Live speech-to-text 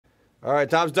All right,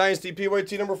 Topps Dynasty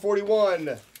PYT number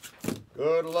 41.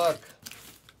 Good luck.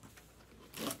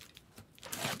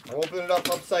 I'm opening it up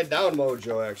upside down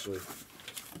mojo, actually.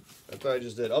 That's what I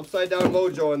just did. Upside down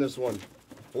mojo in this one.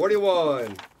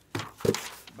 41.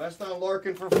 Best on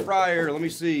Larkin for Fryer. Let me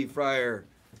see, Fryer.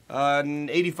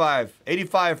 85.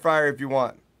 85 Fryer if you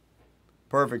want.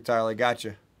 Perfect, Tyler.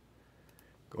 Gotcha.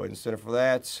 Go ahead and center for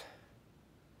that.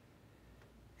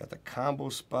 Got the combo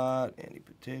spot. Andy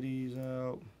Petitti's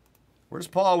out. Where's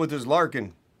Paul with his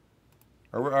Larkin?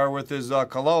 Or with his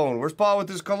cologne? Where's Paul with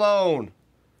his cologne?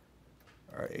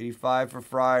 All right, 85 for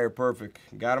Fryer. Perfect.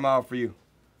 Got him out for you.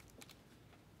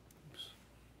 Oops.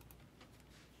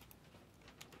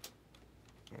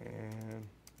 And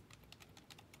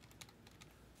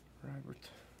Robert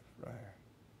Fryer.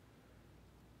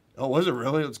 Oh, was it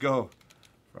really? Let's go.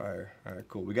 Fryer. All right,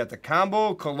 cool. We got the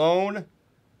combo, Cologne,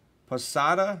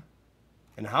 Posada,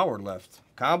 and Howard left.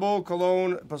 Combo,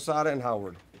 Cologne, Posada, and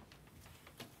Howard.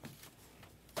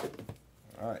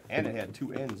 All right, and it had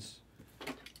two ends.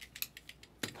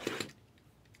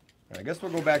 I guess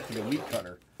we'll go back to the weak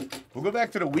cutter. We'll go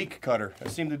back to the weak cutter. That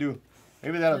seemed to do,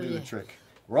 maybe that'll do the trick.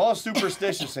 We're all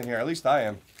superstitious in here. At least I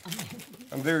am.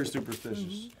 I'm very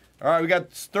superstitious. All right, we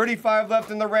got 35 left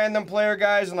in the random player,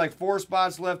 guys, and like 4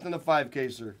 spots left in the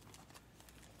 5-caser.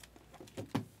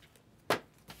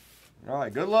 All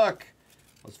right, good luck.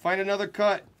 Let's find another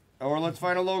cut, or let's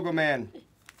find a logo man.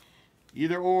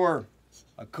 Either or.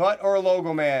 A cut or a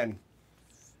logo man.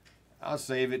 I'll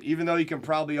save it, even though you can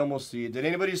probably almost see it. Did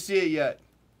anybody see it yet?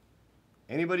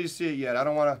 Anybody see it yet? I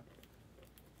don't want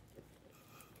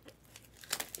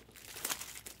to...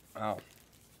 Oh.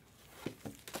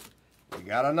 We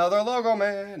got another logo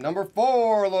man. Number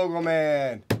 4 logo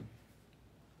man.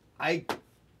 I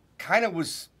kind of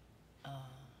was...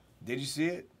 Did you see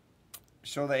it?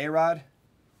 Show the A-Rod?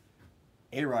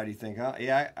 A-Rod, you think, huh?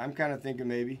 Yeah, I'm kind of thinking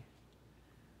maybe.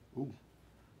 Ooh.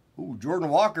 Ooh, Jordan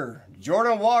Walker.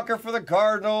 Jordan Walker for the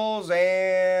Cardinals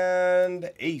and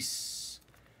Ace.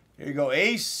 Here you go,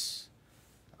 Ace.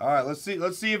 All right, let's see.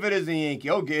 Let's see if it is a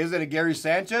Yankee. Okay, is it a Gary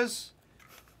Sanchez?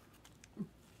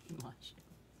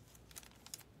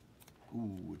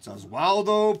 Ooh, it's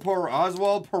Oswald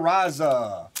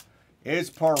Peraza. It's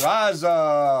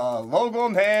Peraza. Logo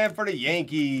man for the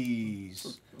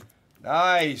Yankees.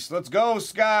 Nice. Let's go,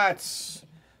 Scott.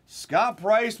 Scott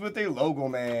Price with a logo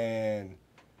man.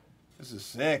 This is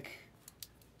sick.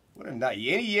 What a nice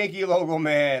any Yankee logo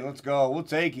man. Let's go. We'll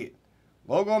take it.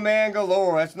 Logo man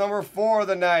galore. That's number 4 of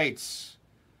the Knights.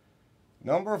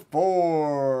 Number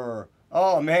 4.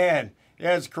 Oh, man.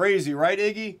 Yeah, it's crazy, right,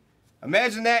 Iggy?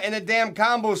 Imagine that in a damn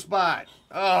combo spot.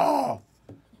 Oh,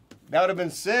 that would have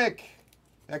been sick.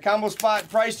 That combo spot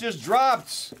price just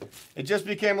dropped. It just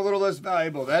became a little less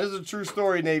valuable. That is a true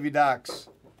story, Navy Docs.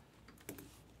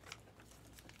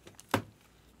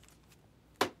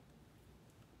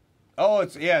 Oh,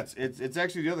 it's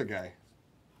actually the other guy.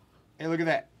 Hey, look at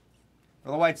that.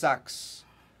 For the White Sox.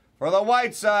 For the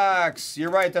White Sox. You're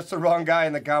right, that's the wrong guy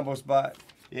in the combo spot.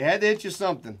 You had to hit you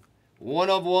something. 1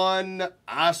 of 1,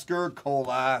 Oscar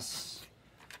Colas.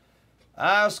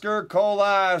 Oscar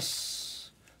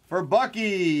Colas for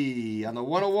Bucky on the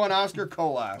 101 Oscar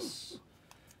Colas. Is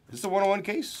this a 101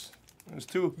 case? There's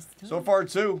 2. So far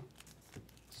 2.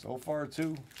 So far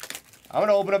 2. I'm going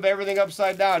to open up everything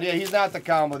upside down. Yeah, he's not the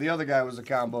combo. The other guy was the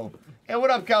combo. Hey, what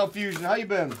up, Cal Fusion? How you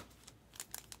been?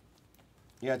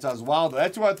 Yeah, it's Oswaldo.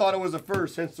 That's who I thought it was at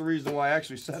first. Hence the reason why I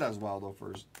actually said Oswaldo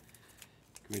first.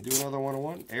 Can we do another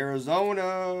 101?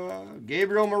 Arizona.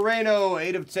 Gabriel Moreno,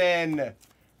 8 of 10.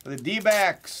 For the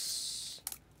D-backs.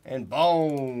 And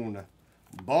Bone.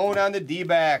 Bone on the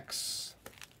D-backs.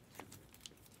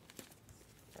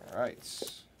 All right.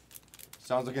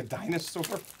 Sounds like a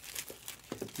dinosaur.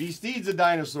 Beasted's a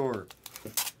dinosaur.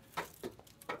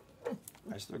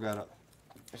 I still gotta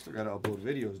upload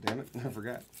videos, damn it. I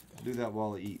forgot. I'll do that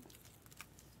while I eat.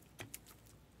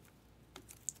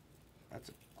 That's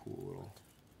a cool little...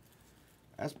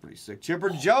 That's pretty sick. Chipper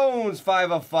Jones,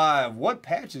 5 of 5. What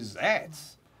patch is that?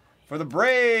 For the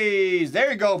Braves.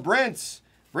 There you go, Brent.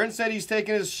 Brent said he's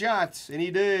taking his shots, and he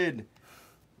did.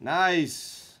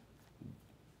 Nice.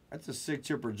 That's a sick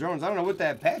Chipper Jones. I don't know what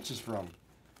that patch is from.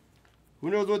 Who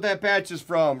knows what that patch is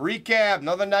from? Recap,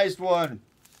 another nice one.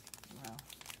 Wow.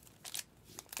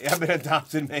 Yeah, I've been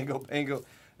adopted, Mango Pango.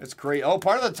 That's great. Oh,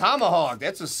 part of the Tomahawk.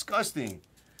 That's disgusting.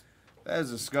 That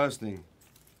is disgusting.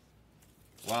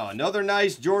 Wow, another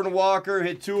nice Jordan Walker.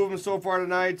 Hit 2 of them so far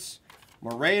tonight.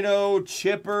 Moreno,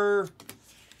 Chipper.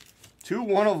 2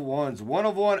 1-of-1s. 1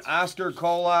 of 1, Oscar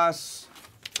Colas.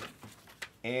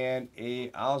 And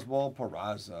a Oswald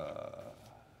Peraza.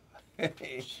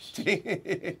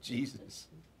 Jesus.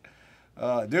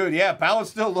 Dude, yeah,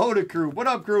 pallet's still loaded, Group. What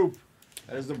up, Group?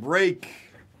 That is the break.